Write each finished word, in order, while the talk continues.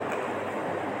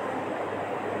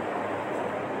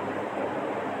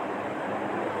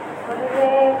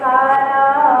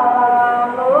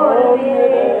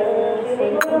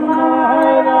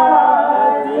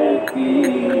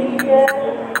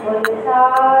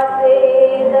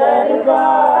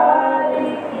दरबार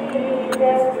की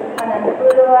जय।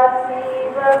 अनंतपुरवासी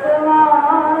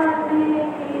भगवान की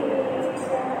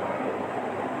जय।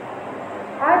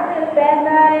 अज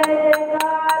पैदा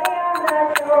जयकारियां दा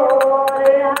शोर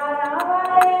हारा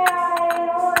वाले आए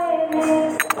होए ने।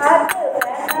 अज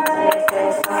पैदा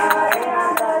जयकारियां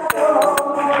दा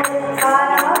शोर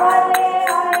हारा वाले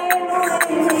आए होए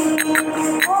ने।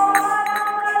 ओ हारा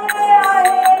वाले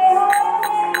आए होए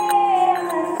ने,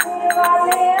 अनंत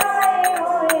वाले आए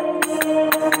होए ने।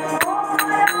 ओ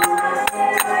हारा वाले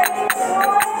आए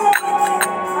होए ने,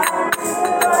 अनंत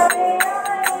वाले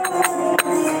आए होए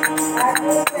ने। अज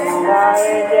पैदा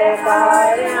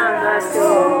जयकारियां दा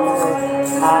शोर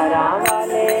हारा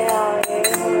वाले आए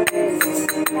होए ने।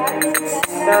 अज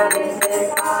पैदा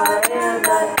जयकारियां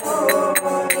दा शोर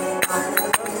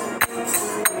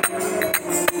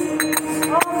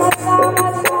ओ मता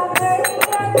मता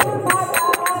घड़ियां तू माता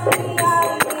वाली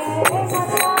आई है।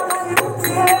 मता मता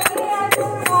घड़ियां तू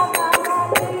माता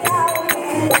वाली आई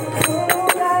है। गुरु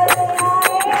घर आए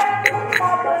तू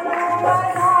सब नू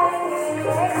बधाई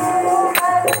है। गुरु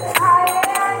घर आए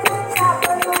तू सब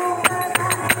नू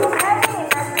बधाई। मैं भी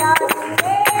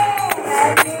नचाऊंगी मैं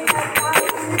भी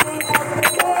नचाऊंगी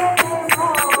नचते ने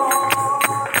मोर।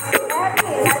 मैं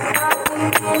भी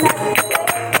नचाऊंगी नचते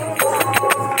ने मोर।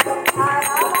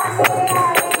 हारा वाले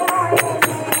आए होए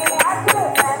ने। अज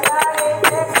पैदा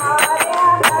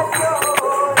जयकारियां दा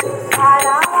शोर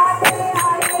हारा वाले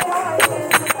आए होए ने।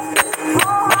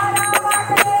 ओ हारा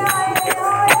वाले आए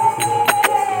होए ने,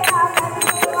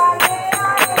 अनंत वाले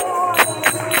आए होए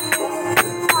ने।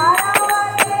 हारा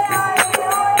वाले आए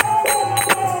होए ने,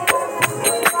 अनंत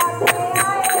वाले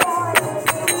आए होए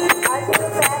ने। अज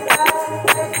पैदा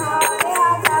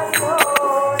जयकारियां दा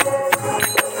शोर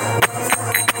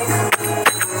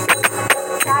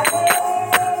साडे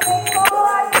देखो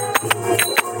अज कितनी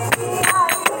खुशी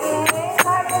आई है।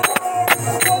 साडे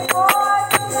देखो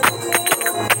अज कितनी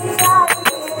खुशी आई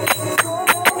है।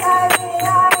 गुरु घर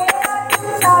आए अज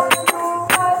सब नू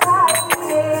बधाई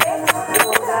है।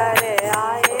 गुरु घर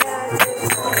आए अज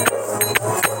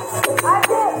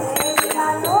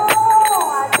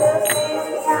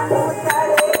प्रेमियां नू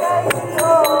चढ़ गई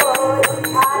डोर।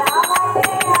 हारा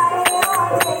वाले आए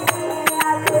होए ने।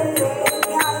 अज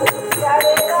प्रेमियां नू चढ़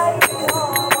गई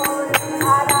डोर।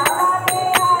 हारा वाले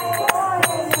आए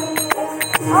होए ने।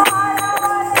 ओ हारा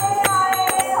वाले आए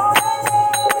होए ने,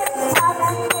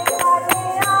 अनंत वाले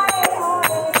आए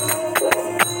होए ने।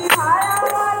 हारा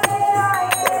वाले आए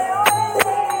होए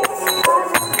ने,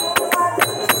 अनंत वाले।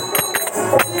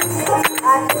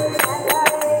 अज पैदा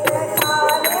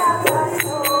जयकारियां दा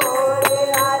शोर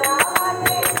हारा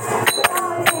वाले होए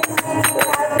ने।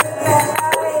 अज पैदा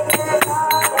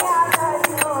जयकारियां दा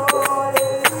शोर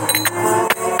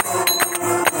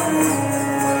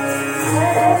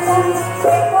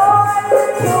देखो अज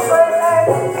शुभ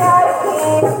घड़ी आई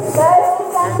है।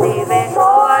 सरस्वती देखो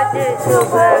अज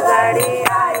शुभ घड़ी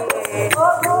आई है। ओ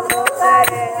गुरु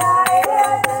घर आए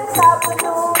अज सब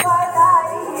नू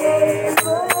बधाई है।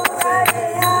 गुरु घर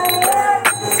आए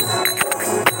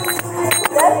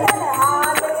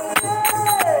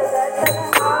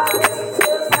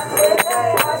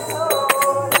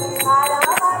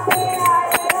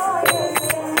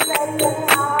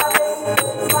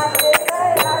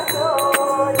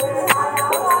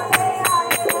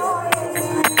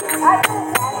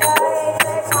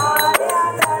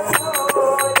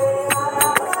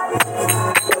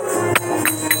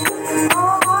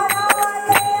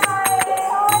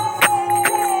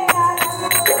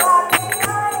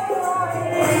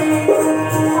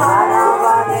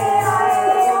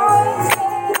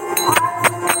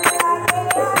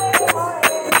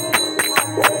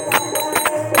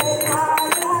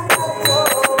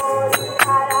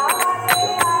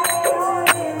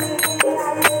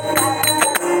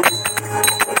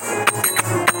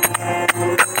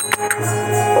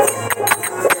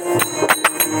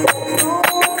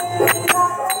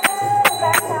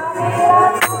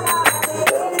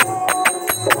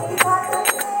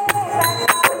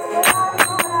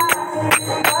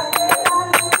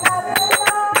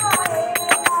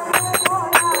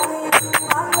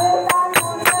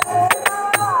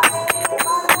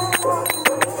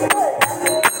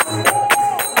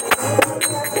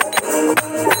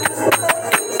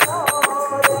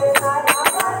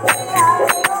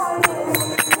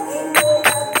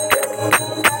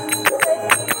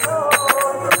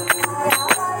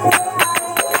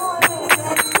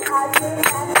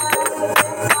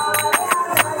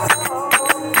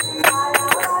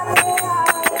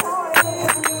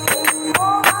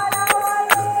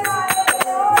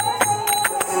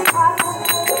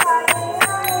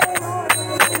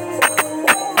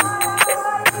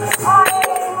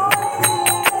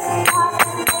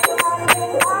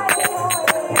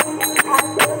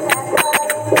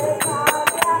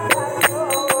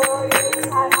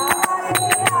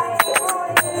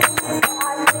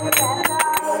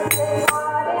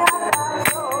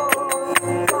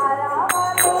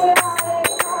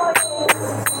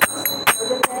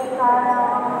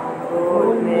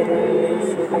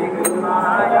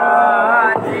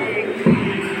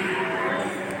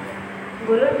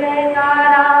गुरु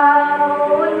जयकारा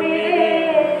बोले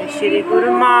श्री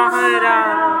गुरु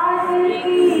महाराज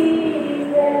की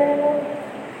जय।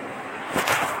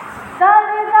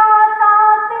 सरदाता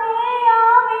ते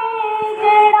आवे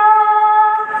जेड़ा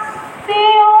ते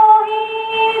ओही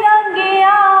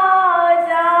रंगिया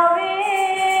जावे।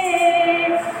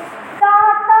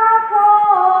 दाता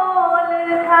खोल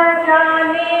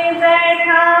खजाने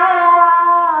बैठा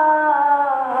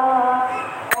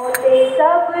ओते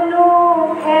सबनू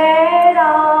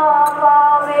खैरा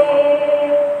पावे।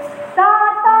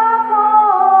 दाता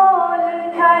खोल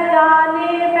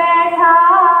खजाने बैठा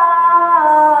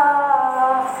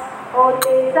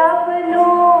ओते सबनू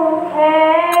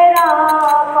खैरा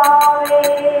पावे।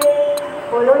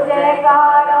 बोलो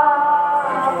जयकारा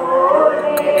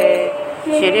बोले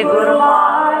श्री गुरु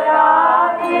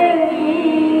महाराज की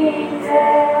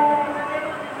जय।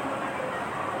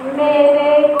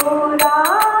 मेरे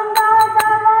गुरां दा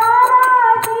दवारा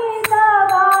जी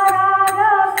दवारा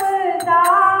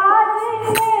रबदार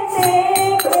ने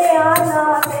देखिया ना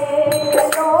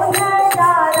देखो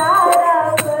नजारा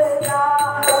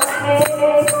रबदार।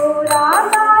 मेरे गुरां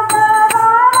दा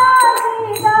दवारा जी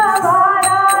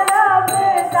दवारा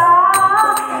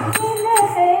रबदार जिन्हें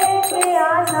देखिया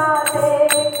ना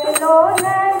देख लो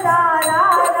नजारा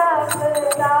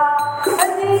रबदार।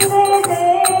 जिन्हें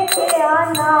देखिया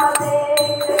ना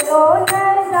देख लो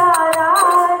नजारा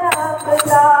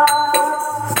रबदार।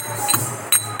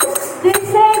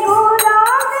 जिसे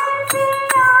गुलाब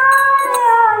प्यार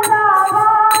आंदा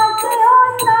वास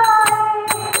होंदा है।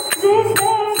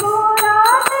 जिसे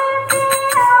गुलाब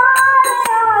प्यार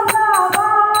आंदा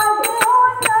वास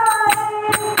होंदा है।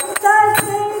 सच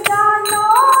जानो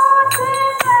ते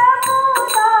प्रभु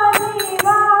दा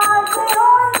निवास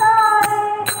होंदा है।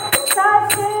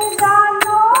 सच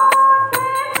जानो ते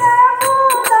प्रभु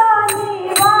दा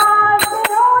निवास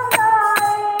होंदा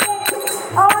है।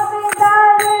 अब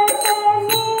दर ते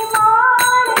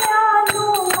निमाणिया नू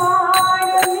माण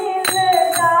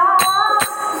मिलदा।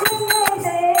 जिन्हें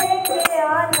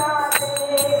देखिया ना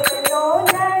देख लो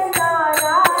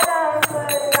नजारा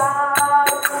रबदार।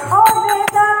 अब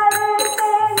दर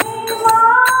ते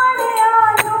निमाणिया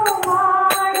नू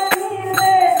माण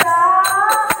मिलदा।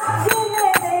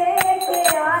 जिन्हें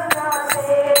देखिया ना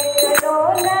देख लो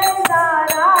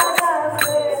नजारा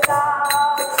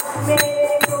रबदार।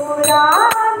 मेरे गुरां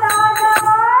दा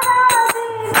दवारा जी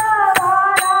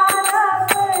दवारा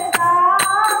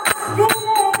रबदार।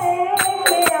 जिन्हें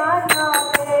देखिया ना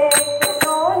देख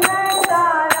लो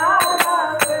नजारा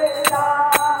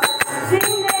रबदार।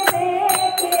 जिन्हें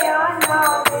देखिया ना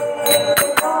देख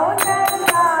लो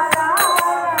नजारा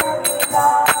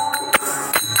रबदार।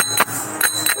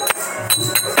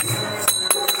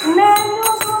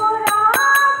 मैनू गुरां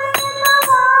दे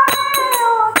दवारे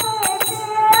ओते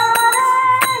प्यारे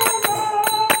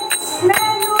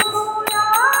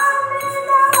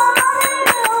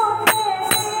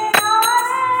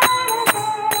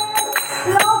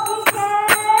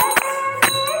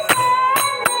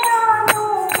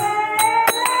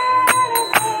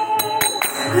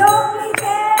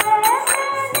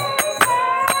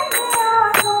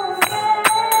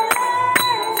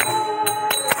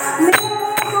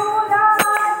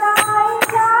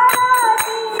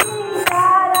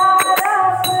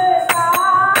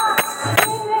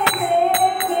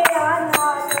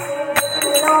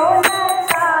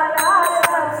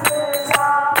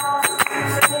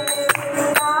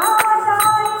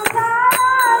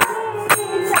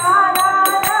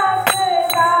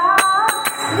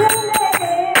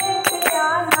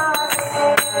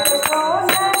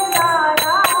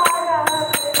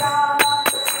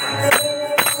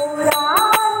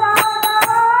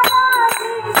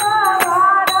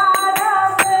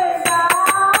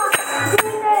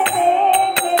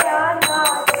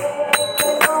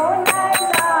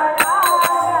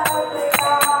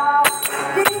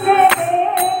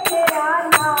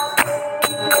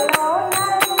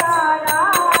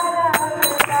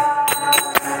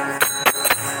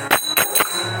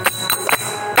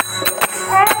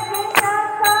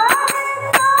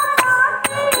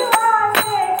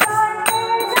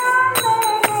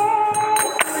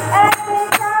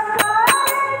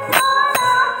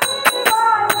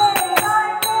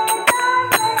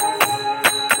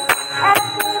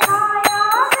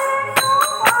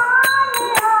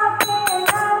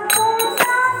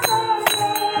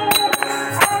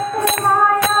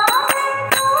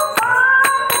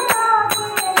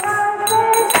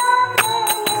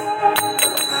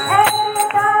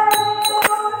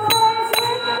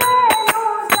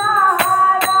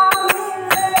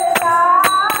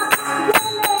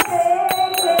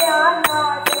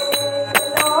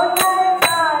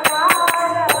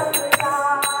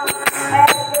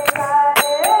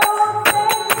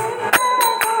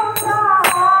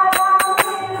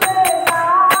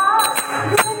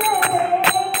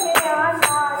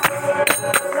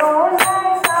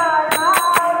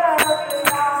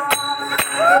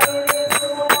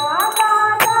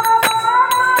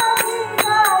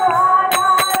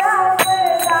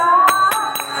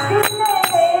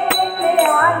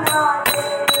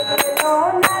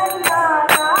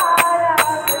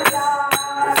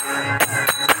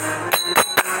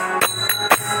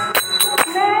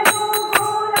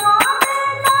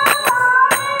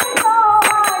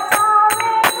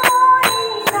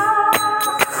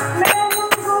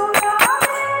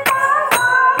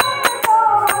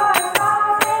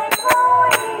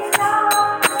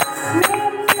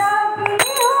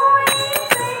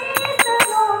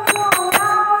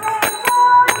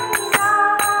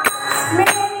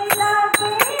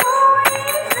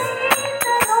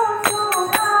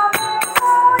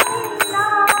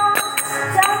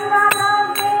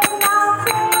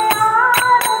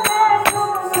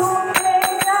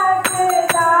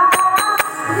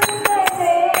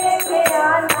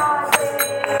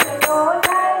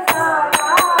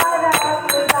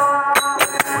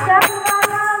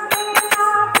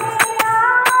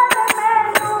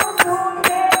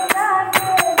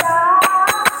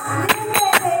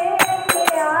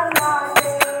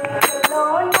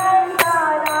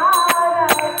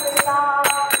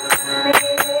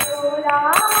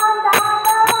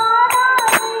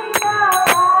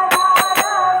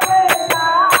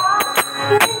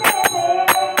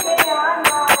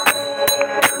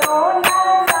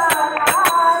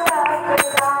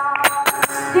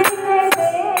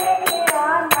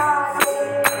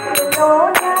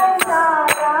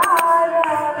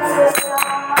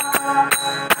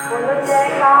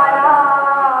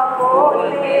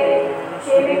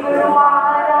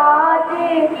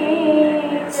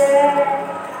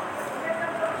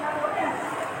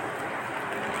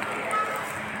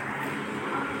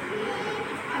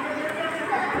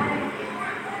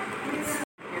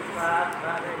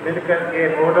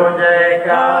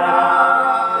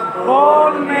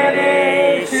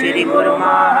गुरु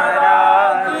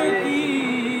महाराज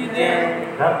की जय।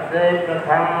 सबसे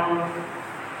प्रथम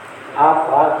आप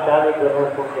भाग्यशाली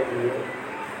गुरुओं के लिए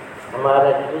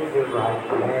हमारे श्री गुरु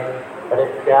महाराज ने बड़े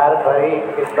प्यार भरी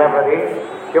कृपा भरी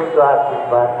शुभ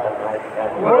आशीर्वाद करना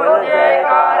चाहिए। बोलो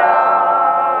जयकारा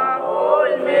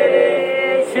बोल मेरे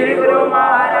श्री गुरु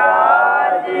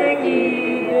महाराज की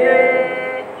जय।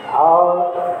 और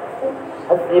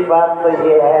सच्ची बात तो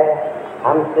ये है,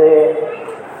 हमसे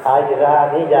आज रहा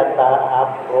नहीं जाता,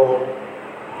 आपको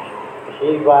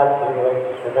आशीर्वाद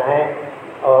सुनाएं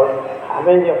और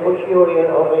हमें जो खुशी हो रही है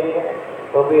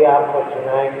वो भी आपको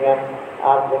सुनाएंगे। हम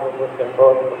आप लोगों से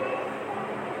बहुत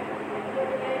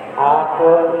आप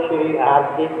श्री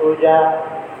आरती पूजा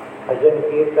भजन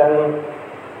कीर्तन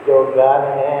जो गा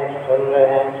रहे हैं, सुन रहे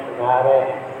हैं, सुना रहे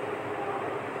हैं,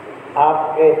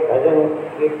 आपके भजन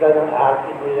कीर्तन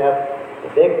आरती पूजा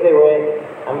देखते हुए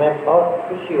हमें बहुत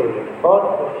खुशी हो रही, बहुत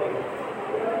खुशी।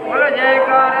 बोलो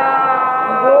जयकारा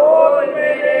बोल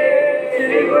मेरे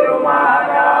श्री गुरु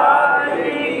महाराज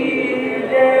की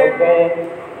जय।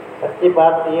 सच्ची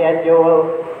बात ये है, जो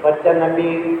बच्चन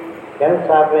अभी ग्रंथ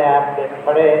साहब में आपने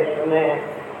पढ़े सुने,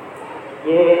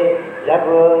 ये जब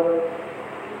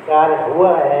कार्य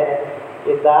हुआ है,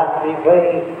 ये दास भी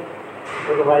वही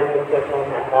गुरु भाई के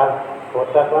साथ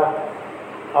होता था।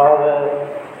 और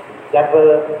जब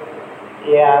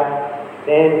ये आप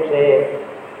ट्रेन से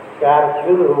कार्य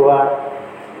शुरू हुआ,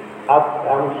 अब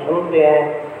हम सुनते हैं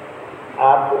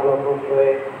आप लोगों को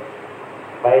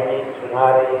बाईजी सुना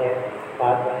रही है,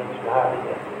 महात्माजी सुना रही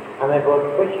है, हमें बहुत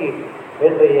खुशी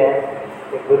मिल रही है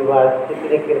कि गुरु महाराज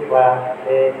कितनी कृपा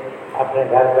से अपने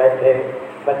घर बैठे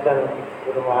बच्चन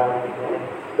गुरु महाराज ने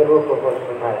गुरु को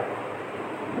सुनाया।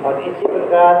 और इसी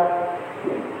प्रकार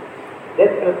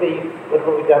जिस प्रति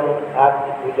गुरु की हम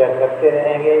आपकी पूजा करते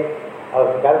रहेंगे और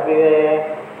कर भी रहे हैं,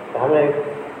 तो हमें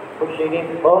खुशी की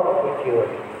बहुत खुशी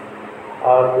होगी।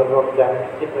 और गुरु की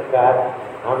इसी प्रकार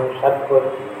हम सबको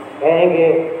कहेंगे,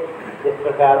 जिस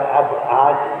प्रकार अब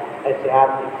आज ऐसे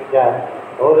आपकी पूजा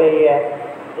हो रही है,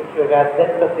 इस प्रकार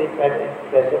 10%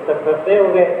 पैसे तो करते हो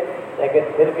गए, लेकिन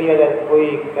फिर भी अगर कोई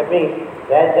कमी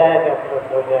रह जाए या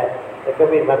हो जाए तो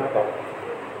कभी मत कर,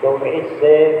 क्योंकि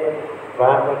इससे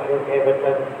महापुरुषों के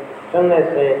वचन सुनने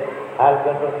से हर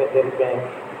गुरु के दिल में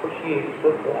खुशी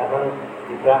सुख आनंद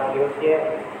की प्राप्ति होती है।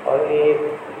 और ये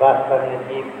वास्तव में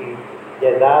जीव की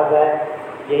जजाब है,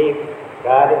 यही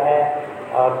कार्य है।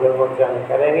 और गुरु ज्ञान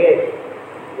करेंगे,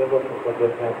 गुरु को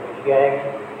दिल में खुशी आएगी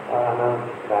और आनंद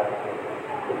प्राप्त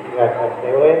करते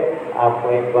हुए आपको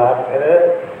एक बार फिर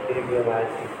श्री गुरु महाराज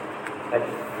की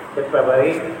कृपा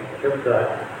भरी शुभ द्वार।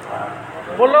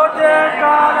 बोलो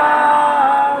जयकारा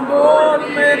बोल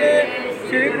मेरे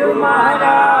श्री गुरु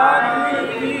महाराज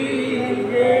की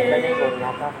जय।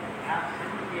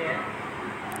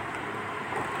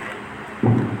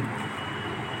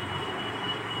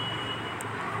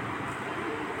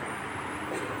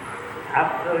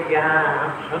 अब तो यहाँ हम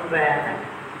सुन रहे हैं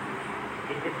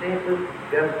कि जितने तो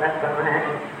ग्रंथ बना है,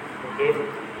 ये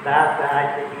दास आज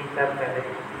से ही सब करे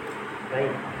नहीं,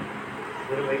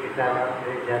 गुरु भाई के साथ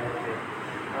से जाते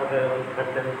और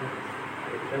बच्चन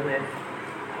सुनने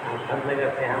समझ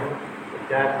करते हम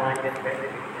 4-5 दिन पहले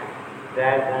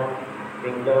चार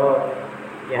सिंगलोर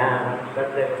यहाँ हम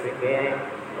सब जगह पे गए हैं।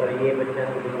 और ये बच्चन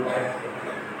गुरु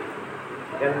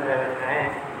ग्रंथ है,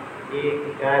 ये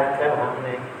कार्य सब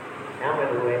हमने शामिल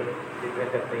हुए, जिसमें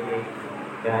करते ये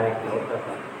कार्य होता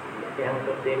था, इससे हम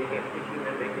सब देख के खुशी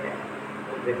में बैठे हैं।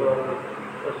 तो देखो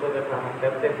उस वक्त हम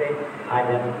करते थे, आज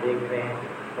हम देख रहे हैं,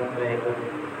 सुन रहे हैं,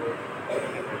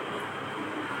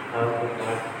 और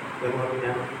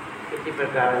इसी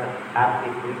प्रकार आपकी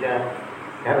पूजा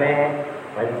कर रहे हैं,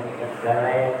 भजन कर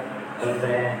रहे हैं, सुन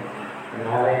रहे हैं,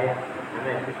 सुना रहे हैं,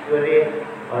 हमें खुशी हो रही है।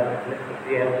 और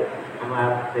खुशी है हम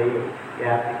आपसे कि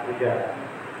आपकी पूजा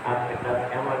आपके साथ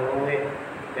शामिल होंगे,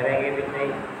 करेंगे भी नहीं,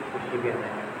 खुशी भी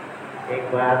नहीं। एक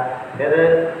बार फिर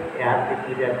आपकी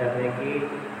पूजा करने की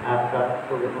आपका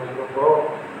गुरुओं को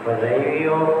बधाई भी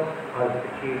हो और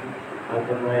खुशी और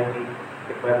गुरुवार की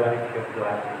कृपा वाली शुभ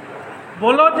आशीर्वाद।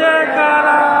 बोलो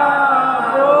जयकारा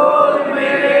बोल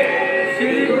मेरे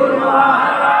श्री गुरु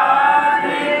महाराज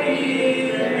की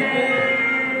जय।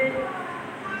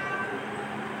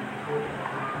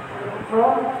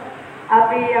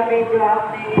 अभी जो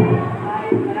आपने हमारे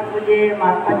परम पूज्य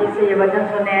महात्मा जी से ये वचन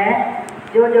सुने हैं,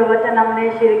 जो वचन हमने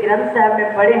श्री ग्रंथ साहब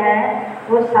में पढ़े हैं,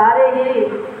 वो सारे ही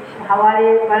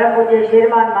हमारे परम पूज्य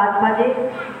श्रीमान महात्मा जी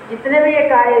जितने भी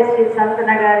एक आए, श्री संत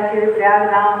नगर, श्री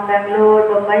प्रयागराम, बेंगलोर,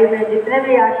 मुंबई में जितने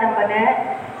भी आश्रम बने हैं,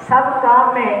 सब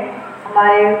काम में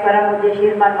हमारे परम पूज्य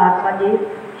श्रीमान महात्मा जी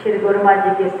श्री गुरु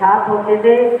महाराज जी के साथ होते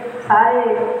थे। सारे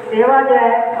सेवा जो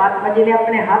है महात्मा जी ने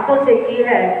अपने हाथों से की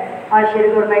है और श्री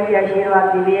गुरु महाराज के आशीर्वाद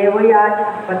के लिए वही आज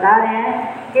बता रहे हैं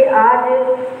कि आज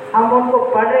हम उनको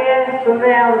पढ़ रहे हैं, सुन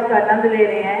रहे हैं और उसका आनंद ले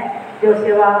रहे हैं। जो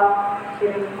सेवा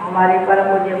श्री हमारे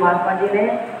परम पूज्य महात्मा जी ने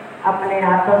अपने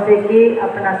हाथों से की,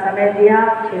 अपना समय दिया,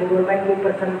 श्री गुरु महाराज की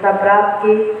प्रसन्नता प्राप्त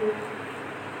की,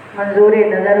 मंजूरी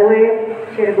नजर हुए,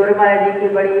 श्री गुरु महाराज जी की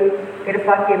बड़ी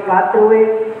कृपा के पात्र हुए।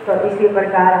 तो इसी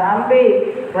प्रकार हम भी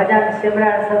भजन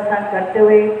सिमरन सत्संग करते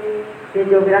हुए ये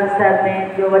जो ग्रंथ साहब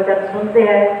में जो वचन सुनते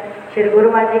हैं, श्री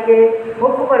गुरु महाराज जी के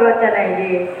मुख्य पर वचन है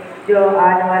ये, जो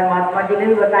आज हमारे महात्मा जी ने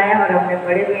भी बताया और हमने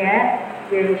पढ़े भी हैं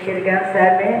कि श्री ग्रंथ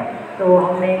साहब में। तो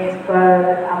हमने इस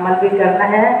पर अमल भी करना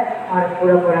है और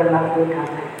पूरा पूरा लाभ भी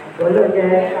उठाना है। बोलो जय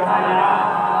श्री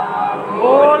राम।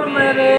 बोल मेरे